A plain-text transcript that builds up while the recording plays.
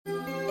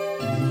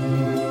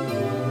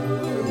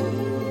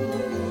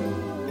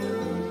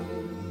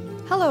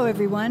Hello,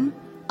 everyone.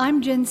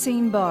 I'm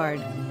Jensine Bard,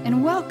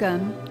 and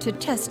welcome to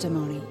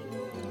Testimony,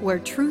 where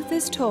truth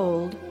is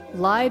told,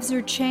 lives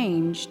are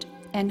changed,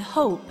 and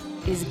hope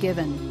is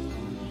given.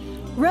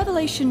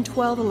 Revelation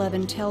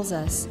 12:11 tells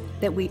us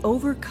that we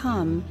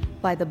overcome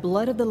by the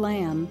blood of the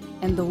Lamb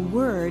and the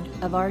word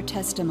of our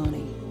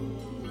testimony.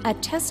 A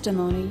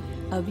testimony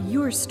of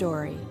your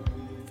story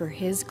for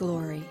His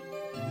glory.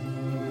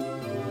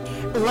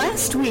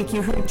 Last week,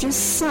 you heard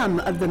just some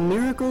of the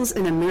miracles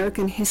in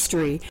American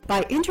history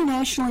by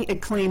internationally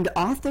acclaimed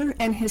author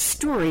and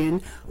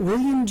historian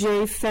William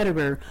J.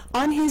 Federer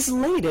on his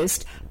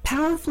latest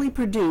powerfully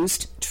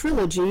produced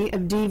trilogy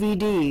of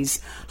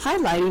DVDs,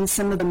 highlighting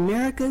some of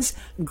America's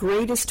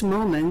greatest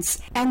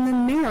moments and the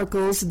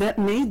miracles that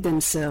made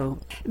them so.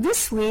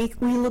 This week,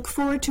 we look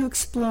forward to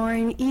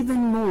exploring even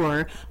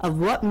more of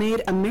what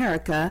made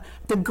America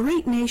the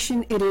great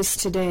nation it is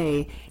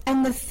today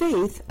and the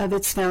faith of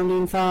its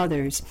founding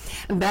fathers.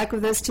 Back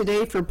with us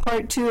today for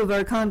part 2 of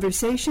our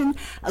conversation,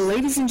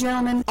 ladies and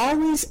gentlemen,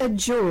 always a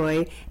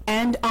joy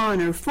and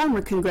honor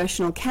former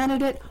congressional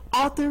candidate,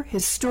 author,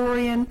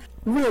 historian,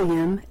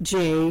 William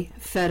J.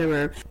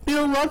 Federer.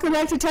 Bill, welcome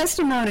back to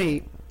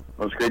Testimony.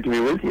 Well, it's great to be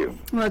with you.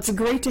 Well, it's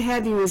great to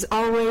have you as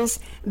always.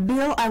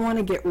 Bill, I want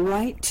to get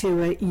right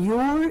to it.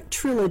 Your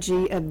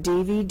trilogy of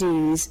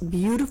DVDs,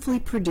 beautifully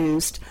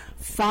produced,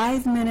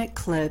 5-minute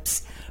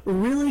clips,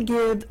 really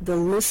give the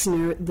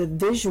listener the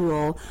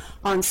visual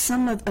on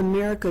some of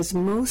America's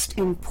most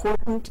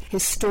important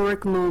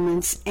historic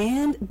moments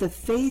and the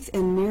faith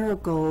and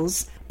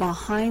miracles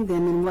behind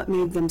them and what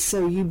made them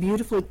so. You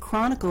beautifully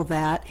chronicle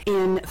that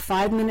in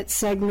 5-minute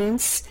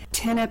segments,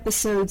 10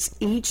 episodes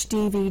each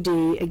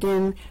DVD.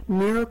 Again,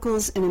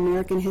 miracles in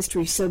American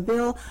history. So,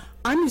 Bill,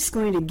 I'm just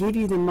going to give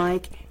you the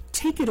mic.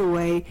 Take it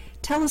away.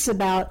 Tell us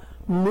about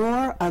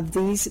more of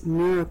these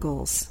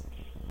miracles.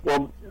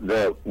 Well,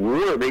 the War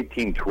of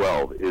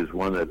 1812 is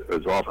one that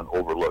is often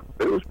overlooked,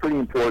 but it was pretty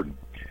important.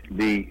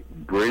 The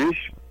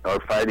British are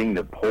fighting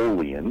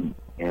Napoleon,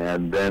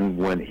 and then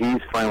when he's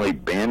finally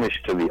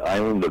banished to the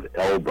island of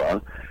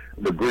Elba,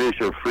 the British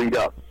are freed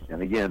up.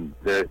 And again,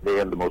 they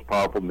have the most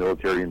powerful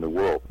military in the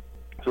world.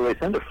 So they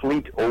send a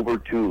fleet over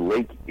to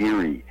Lake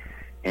Erie.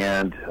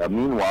 And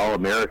meanwhile,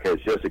 America has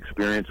just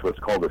experienced what's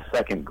called the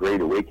Second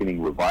Great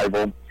Awakening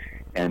Revival.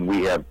 And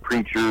we have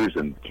preachers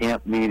and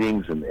camp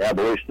meetings and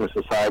abolitionist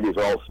societies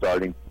all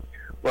starting.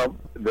 Well,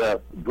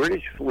 the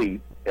British fleet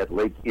at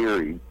Lake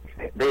Erie,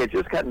 they had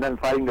just gotten done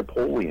fighting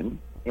Napoleon,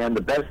 and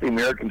the best the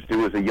Americans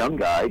do is a young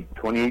guy,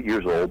 28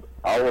 years old,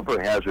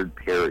 Oliver Hazard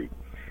Perry.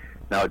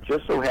 Now, it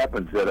just so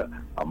happens that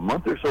a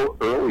month or so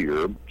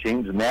earlier,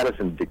 James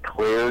Madison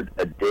declared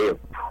a day of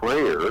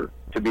prayer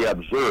to be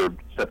observed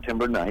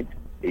September 9th,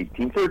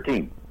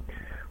 1813.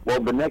 Well,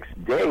 the next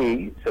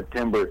day,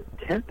 September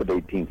 10th of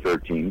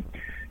 1813,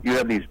 you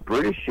have these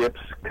British ships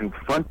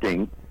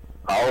confronting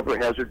Oliver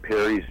Hazard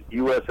Perry's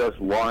USS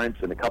Lawrence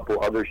and a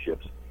couple other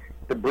ships.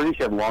 The British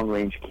have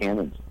long-range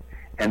cannons,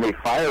 and they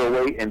fire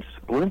away and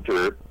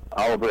splinter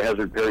Oliver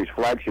Hazard Perry's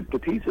flagship to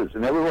pieces,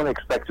 and everyone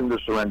expects him to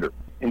surrender.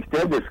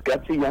 Instead, this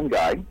gutsy young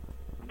guy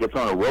gets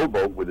on a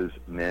rowboat with his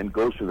men,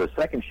 goes to the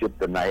second ship,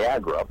 the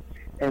Niagara,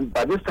 and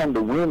by this time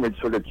the wind had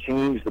sort of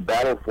changed the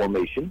battle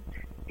formation,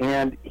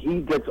 and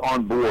he gets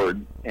on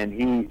board and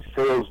he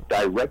sails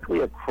directly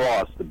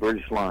across the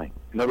British line.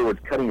 In other words,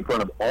 cutting in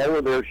front of all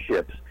of their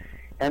ships,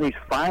 and he's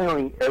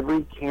firing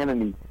every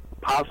cannon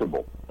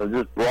possible. So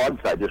just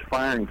broadside, just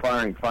firing.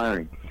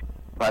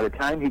 By the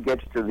time he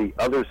gets to the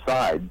other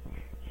side,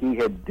 he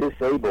had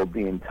disabled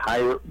the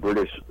entire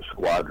British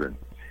squadron.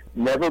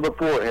 Never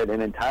before had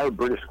an entire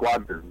British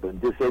squadron been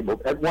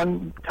disabled at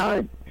one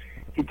time.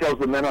 He tells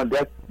the men on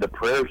deck, "The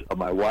prayers of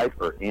my wife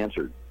are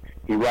answered."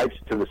 He writes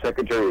to the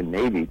Secretary of the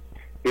Navy,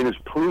 "It has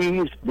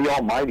pleased the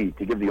Almighty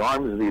to give the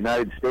armies of the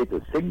United States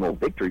a signal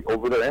victory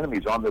over their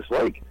enemies on this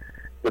lake.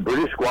 The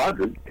British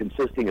squadron,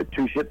 consisting of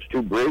 2 ships,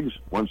 2 brigs,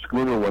 1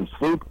 schooner, 1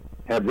 sloop,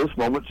 have this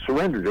moment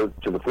surrendered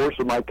to the force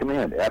of my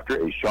command after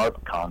a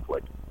sharp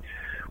conflict."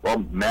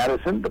 Well,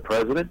 Madison, the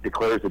president,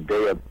 declares a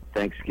day of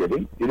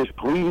thanksgiving. "It has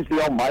pleased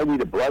the Almighty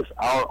to bless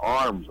our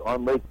arms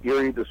on Lake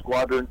Erie, the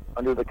squadron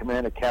under the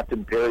command of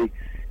Captain Perry,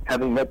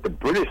 having met the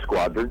British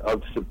squadron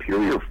of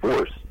superior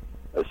force.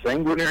 A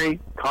sanguinary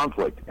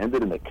conflict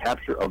ended in the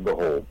capture of the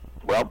whole."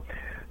 Well,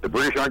 the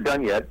British aren't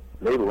done yet.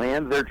 They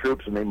land their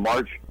troops and they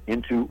march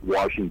into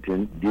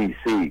Washington,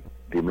 D.C.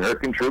 The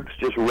American troops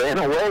just ran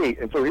away.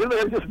 And so here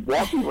they are just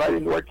walking right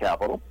into our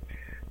capital.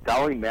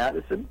 Dolly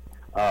Madison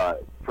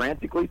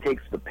frantically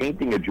takes the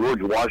painting of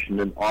George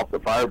Washington off the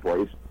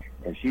fireplace,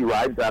 and she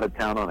rides out of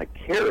town on a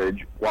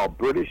carriage while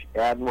British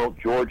Admiral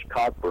George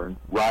Cockburn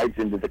rides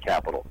into the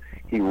Capitol.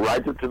 He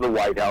rides up to the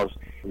White House,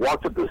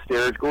 walks up the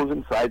stairs, goes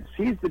inside,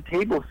 sees the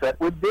table set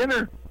with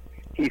dinner.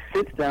 He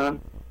sits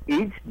down,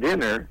 eats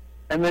dinner,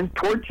 and then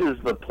torches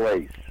the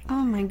place.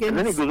 Oh, my goodness. And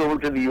then he goes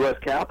over to the U.S.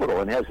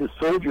 Capitol and has his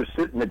soldiers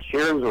sit in the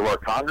chairs of our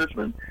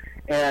congressmen,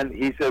 and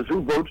he says,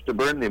 "Who votes to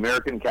burn the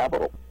American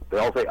Capitol?" They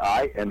all say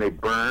aye, and they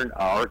burn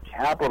our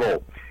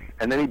Capitol.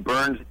 And then he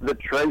burns the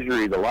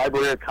Treasury, the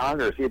Library of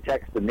Congress. He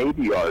attacks the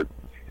Navy Yard.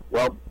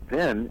 Well,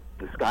 then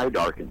the sky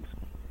darkens,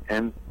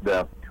 and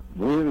the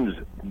winds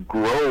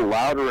grow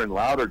louder and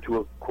louder to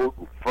a, quote,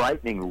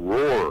 frightening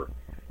roar.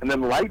 And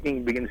then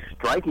lightning begins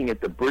striking at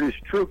the British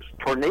troops.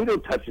 Tornado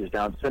touches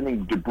down,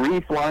 sending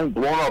debris flying,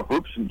 blowing off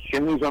roofs and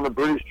chimneys on the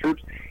British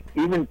troops,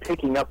 even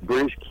picking up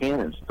British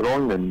cannons,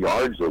 throwing them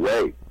yards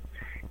away.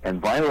 And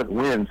violent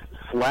winds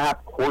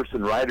slap horse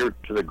and rider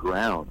to the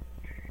ground.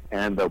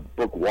 And the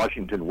book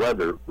Washington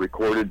Weather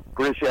recorded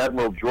British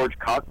Admiral George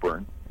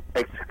Cockburn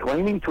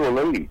exclaiming to a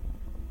lady,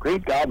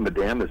 "Great God,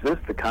 madame, is this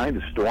the kind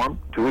of storm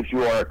to which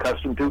you are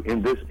accustomed to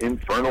in this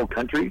infernal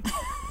country?"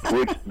 To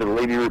which the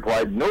lady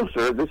replied, "No,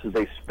 sir, this is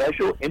a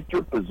special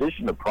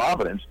interposition of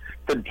Providence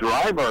to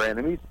drive our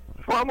enemies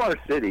from our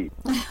city."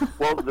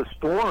 Well, the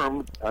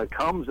storm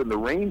comes and the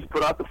rains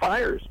put out the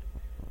fires.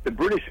 The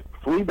British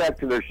flee back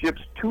to their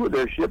ships. 2 of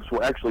their ships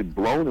were actually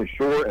blown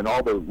ashore and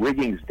all the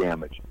rigging's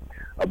damaged.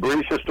 A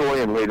British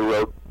historian later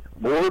wrote,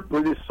 "More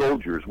British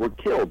soldiers were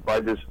killed by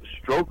this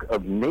stroke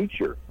of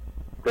nature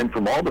than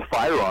from all the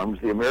firearms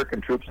the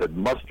American troops had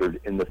mustered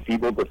in the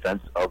feeble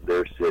defense of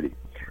their city."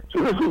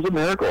 So this was a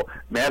miracle.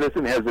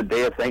 Madison has a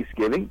day of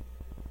Thanksgiving.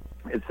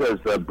 It says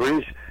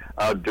British,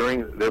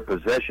 during their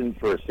possession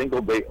for a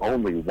single day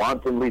only,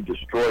 wantonly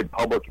destroyed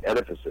public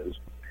edifices.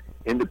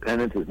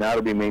 Independence is now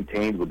to be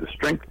maintained with the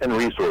strength and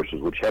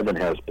resources which heaven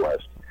has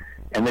blessed.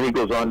 And then he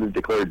goes on to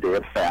declare a day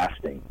of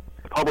fasting,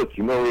 public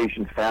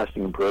humiliation,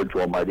 fasting, and prayer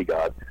to Almighty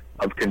God,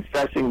 of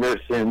confessing their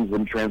sins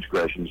and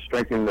transgressions,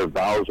 strengthening their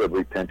vows of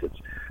repentance.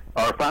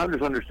 Our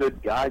founders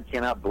understood God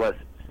cannot bless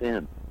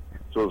sin.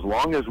 So as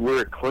long as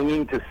we're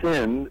clinging to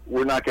sin,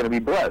 we're not going to be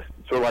blessed.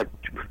 It's sort of like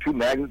two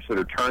magnets that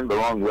are turned the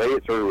wrong way.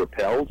 It sort of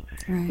repels.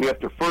 Right. We have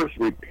to first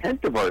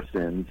repent of our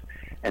sins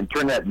and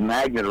turn that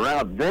magnet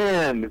around.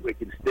 Then we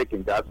can stick,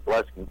 and God's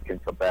blessings can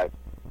come back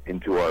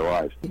into our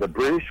lives. The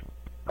British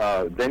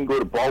then go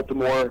to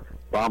Baltimore,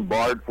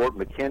 bombard Fort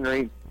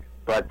McHenry,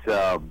 but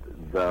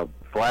the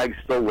flag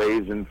still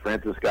waves, and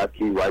Francis Scott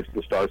Key writes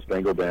the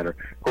Star-Spangled Banner.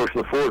 Of course,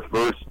 the 4th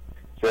verse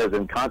says,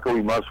 "And conquer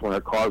we must when our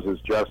cause is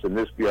just, and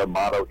this be our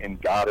motto, in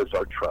God is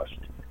our trust.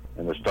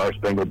 And the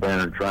Star-Spangled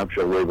Banner and triumph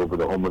shall wave over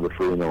the home of the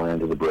free and the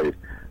land of the brave."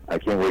 I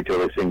can't wait till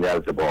they sing that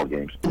at the ball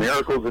games.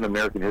 Miracles in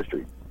American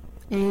history.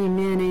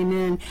 Amen,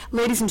 amen.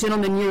 Ladies and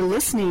gentlemen, you're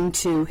listening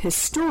to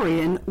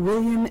historian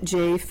William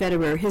J.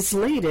 Federer, his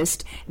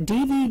latest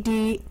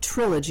DVD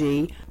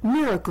trilogy,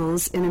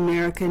 Miracles in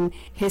American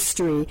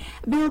History.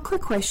 Bill,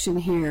 quick question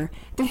here.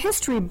 The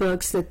history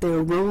books that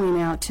they're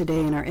rolling out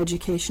today in our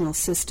educational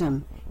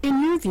system,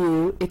 in your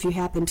view, if you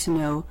happen to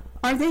know,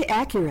 are they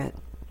accurate?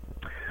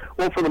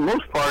 Well, for the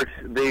most part,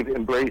 they've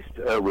embraced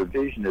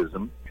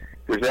revisionism.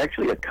 There's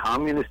actually a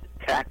communist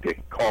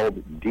tactic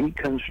called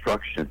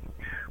deconstruction,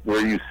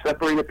 where you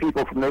separate a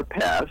people from their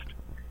past,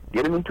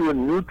 get them into a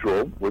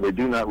neutral where they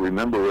do not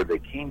remember where they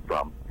came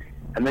from,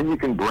 and then you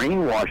can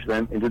brainwash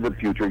them into the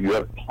future you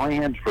have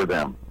planned for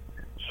them.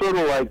 Sort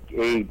of like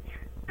a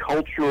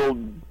cultural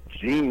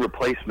gene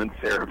replacement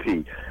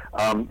therapy.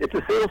 It's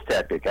a sales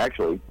tactic,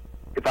 actually.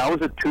 If I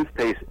was a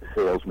toothpaste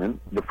salesman,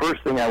 the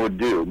first thing I would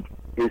do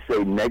is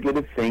say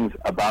negative things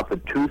about the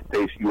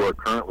toothpaste you are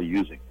currently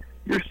using.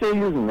 You're still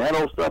using that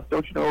old stuff,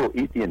 don't you know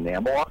it'll eat the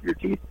enamel off your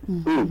teeth?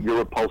 Mm-hmm. Ooh, you're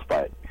repulsed by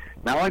it.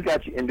 Now I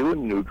got you into a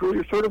neutral.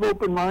 You're sort of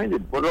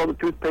open-minded. What are all the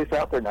toothpaste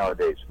out there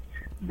nowadays?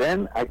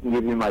 Then I can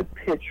give you my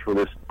pitch for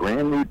this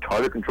brand-new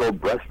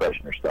tartar-controlled breath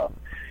freshener stuff.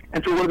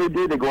 And so what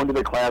do? They go into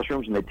the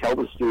classrooms and they tell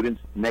the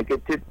students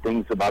negative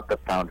things about the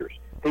founders.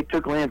 They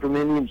took land from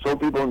Indians,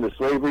 sold people into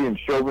slavery and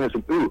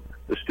chauvinism. Ooh,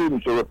 the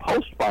students are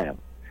repulsed by them.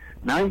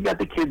 Now you got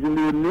the kids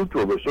into a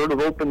neutral. They're sort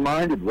of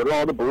open-minded. What are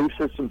all the belief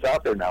systems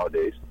out there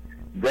nowadays?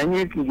 Then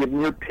you can give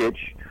them your pitch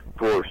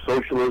for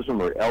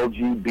socialism or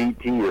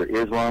LGBT or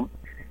Islam.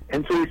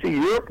 And so you see,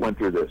 Europe went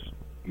through this.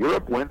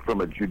 Europe went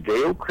from a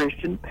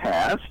Judeo-Christian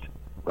past,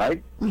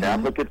 right? Mm-hmm.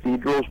 Catholic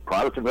cathedrals,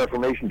 Protestant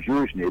Reformation,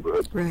 Jewish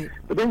neighborhoods. Right.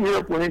 But then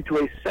Europe went into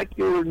a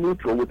secular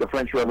neutral with the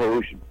French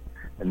Revolution.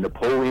 And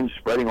Napoleon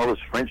spreading all this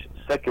French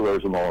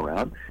secularism all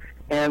around.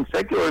 And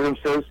secularism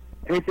says,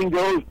 anything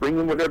goes, bring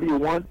in whatever you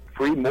want,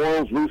 free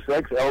morals, loose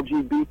sex,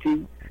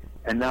 LGBT.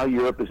 And now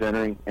Europe is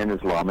entering an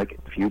Islamic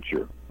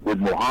future, with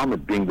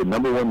Muhammad being the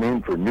 #1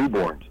 name for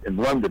newborns in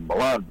London,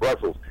 Milan,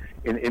 Brussels,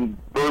 in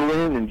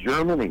Berlin, in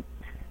Germany.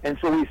 And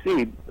so we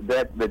see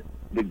that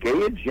the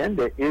gay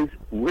agenda is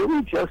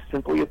really just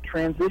simply a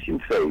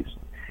transition phase.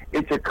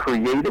 It's a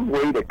creative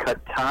way to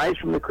cut ties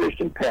from the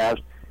Christian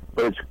past,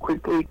 but it's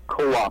quickly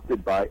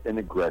co-opted by an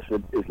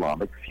aggressive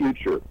Islamic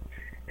future.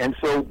 And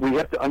so we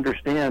have to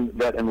understand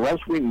that unless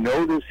we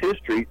know this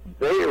history,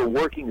 they are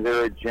working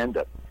their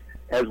agenda.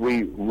 As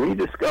we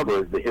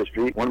rediscover the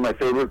history, one of my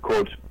favorite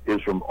quotes is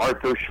from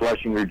Arthur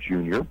Schlesinger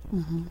Jr.,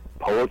 mm-hmm.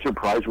 Pulitzer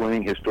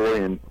Prize-winning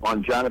historian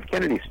on John F.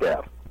 Kennedy's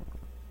staff.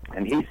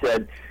 And he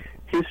said,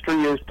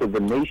 history is to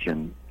the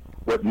nation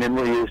what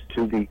memory is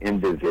to the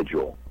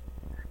individual.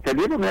 Have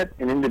you ever met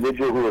an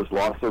individual who has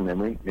lost their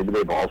memory? Maybe they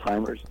have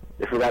Alzheimer's.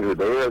 They forgot who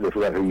they are. They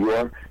forgot who you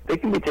are. They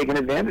can be taken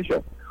advantage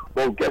of.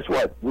 Well, guess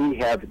what? We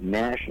have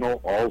national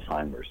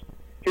Alzheimer's.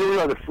 Here we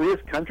are, the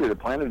freest country the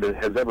planet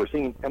has ever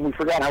seen, and we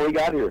forgot how we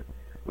got here.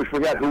 We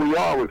forgot who we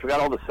are. We forgot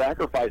all the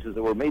sacrifices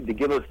that were made to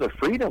give us the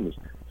freedoms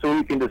so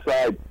we can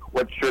decide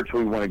what church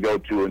we want to go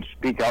to and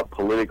speak out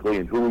politically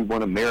and who we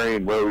want to marry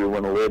and where we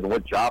want to live and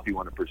what job you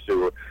want to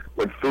pursue or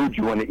what food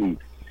you want to eat.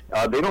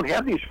 They don't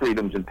have these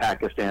freedoms in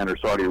Pakistan or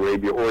Saudi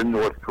Arabia or in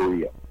North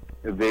Korea.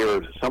 They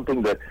are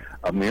something that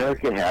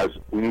America has.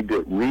 We need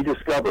to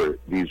rediscover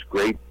these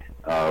great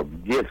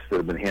gifts that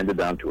have been handed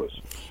down to us.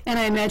 And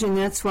I imagine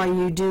that's why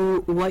you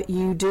do what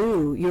you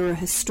do. You're a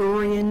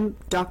historian.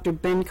 Dr.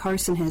 Ben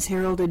Carson has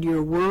heralded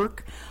your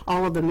work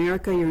all of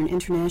America. You're an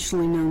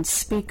internationally known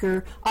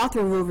speaker, author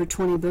of over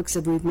 20 books,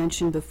 as we've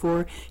mentioned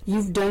before.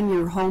 You've done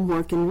your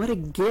homework, and what a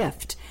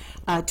gift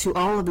to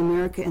all of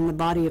America and the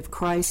body of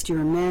Christ.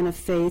 You're a man of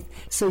faith,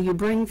 so you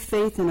bring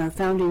faith in our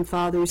founding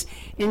fathers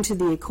into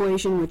the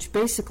equation, which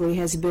basically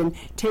has been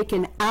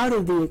taken out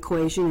of the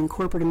equation in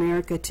corporate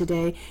America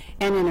today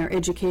and in our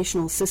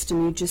educational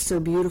system. You just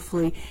so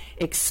beautifully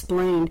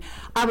explained.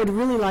 I would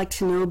really like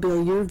to know,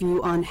 Bill, your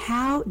view on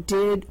how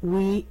did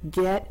we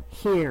get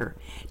here?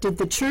 Did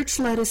the church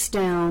let us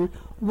down?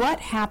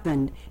 What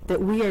happened that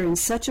we are in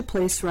such a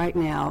place right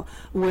now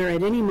where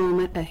at any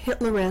moment a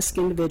Hitler-esque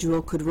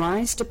individual could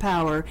rise to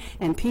power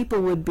and people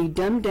would be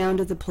dumbed down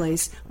to the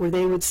place where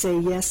they would say,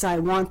 yes, I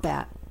want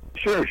that?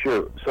 Sure.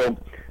 So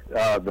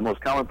the most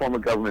common form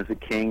of government is a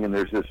king, and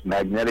there's this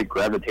magnetic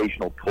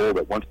gravitational pull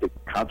that wants to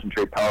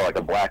concentrate power like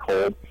a black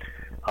hole.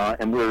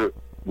 And we're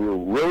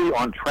really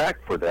on track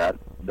for that.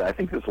 I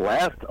think this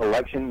last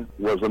election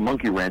was a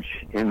monkey wrench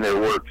in their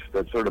works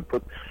that sort of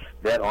put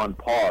that on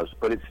pause,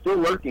 but it's still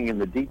lurking in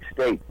the deep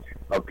state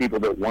of people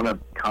that want to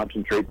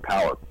concentrate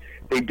power.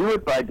 They do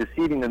it by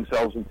deceiving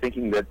themselves and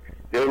thinking that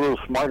they're a little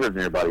smarter than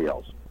everybody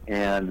else,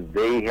 and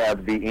they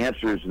have the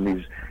answers, and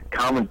these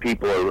common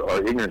people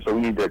are ignorant, so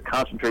we need to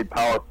concentrate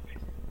power.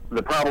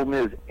 The problem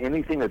is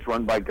anything that's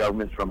run by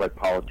governments run by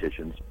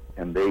politicians,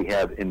 and they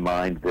have in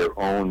mind their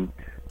own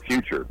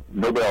future.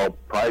 Nobel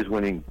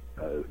Prize-winning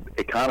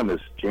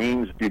economist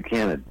James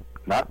Buchanan,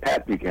 not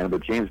Pat Buchanan,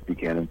 but James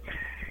Buchanan,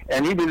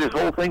 and he did this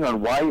whole thing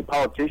on why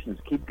politicians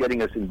keep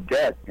getting us in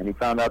debt, and he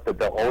found out that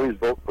they'll always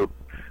vote for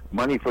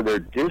money for their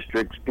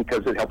districts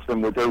because it helps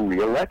them with their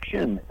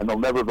reelection, and they'll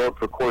never vote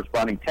for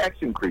corresponding tax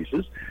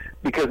increases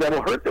because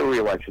that'll hurt their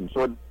reelection.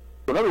 So in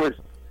other words,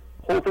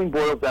 the whole thing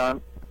boils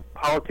down,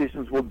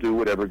 politicians will do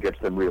whatever gets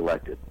them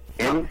reelected.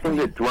 Anything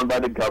that's run by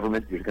the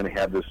government is going to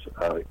have this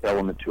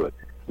element to it.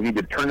 We need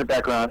to turn it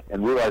back around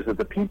and realize that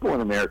the people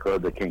in America are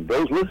the king.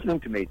 Those listening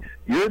to me,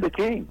 you're the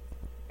king.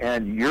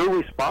 And you're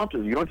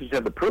responsible. You don't just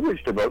have the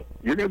privilege to vote.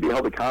 You're going to be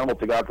held accountable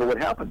to God for what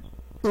happens.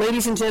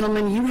 Ladies and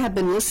gentlemen, you have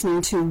been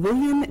listening to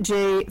William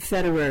J.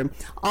 Federer,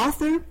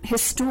 author,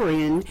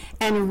 historian,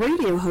 and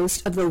radio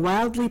host of the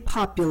wildly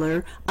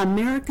popular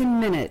American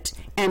Minute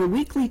and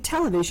weekly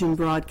television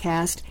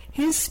broadcast,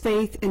 His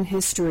Faith in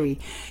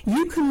History.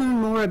 You can learn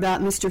more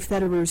about Mr.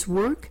 Federer's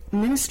work,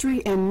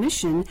 ministry, and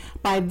mission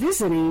by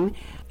visiting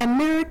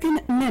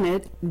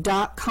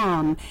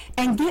AmericanMinute.com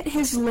and get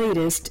his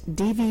latest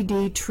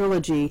DVD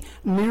trilogy,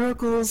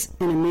 Miracles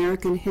in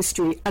American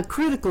History, a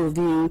critical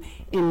view.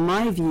 In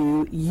my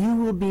view, you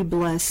will be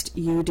blessed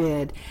you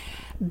did.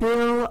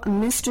 Bill,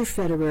 Mr.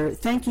 Federer,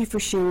 thank you for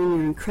sharing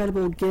your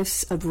incredible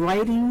gifts of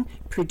writing,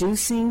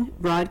 producing,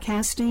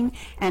 broadcasting,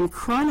 and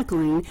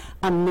chronicling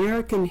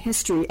American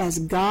history as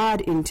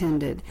God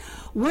intended.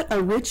 What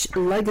a rich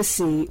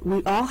legacy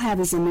we all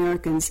have as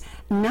Americans,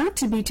 not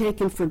to be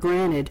taken for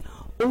granted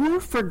or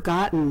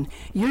forgotten.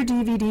 Your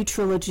DVD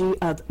trilogy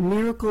of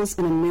Miracles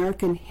in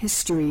American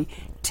History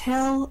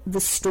tell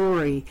the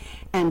story,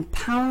 and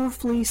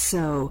powerfully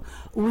so.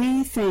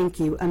 We thank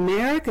you.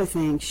 America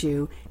thanks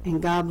you,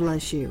 and God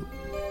bless you.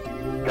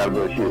 God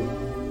bless you.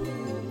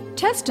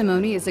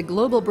 Testimony is a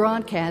global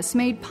broadcast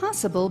made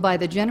possible by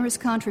the generous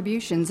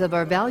contributions of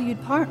our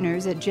valued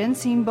partners at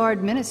Jensine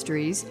Bard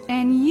Ministries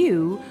and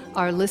you,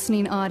 our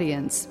listening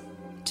audience.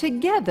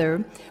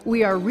 Together,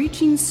 we are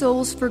reaching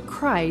souls for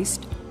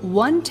Christ,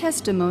 one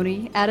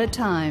testimony at a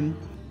time.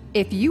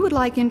 If you would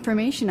like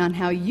information on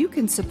how you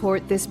can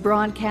support this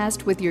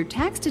broadcast with your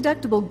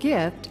tax-deductible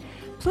gift,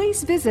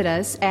 please visit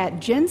us at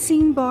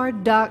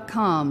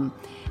jensinebard.com.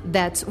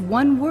 That's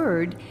one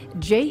word,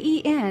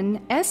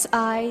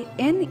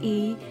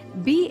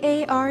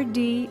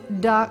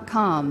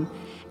 JENSINEBARD.com.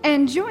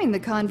 And join the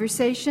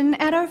conversation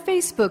at our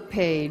Facebook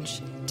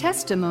page,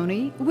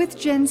 Testimony with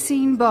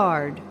Jensine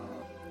Bard.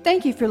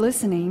 Thank you for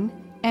listening,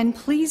 and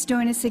please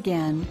join us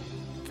again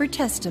for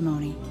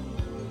Testimony.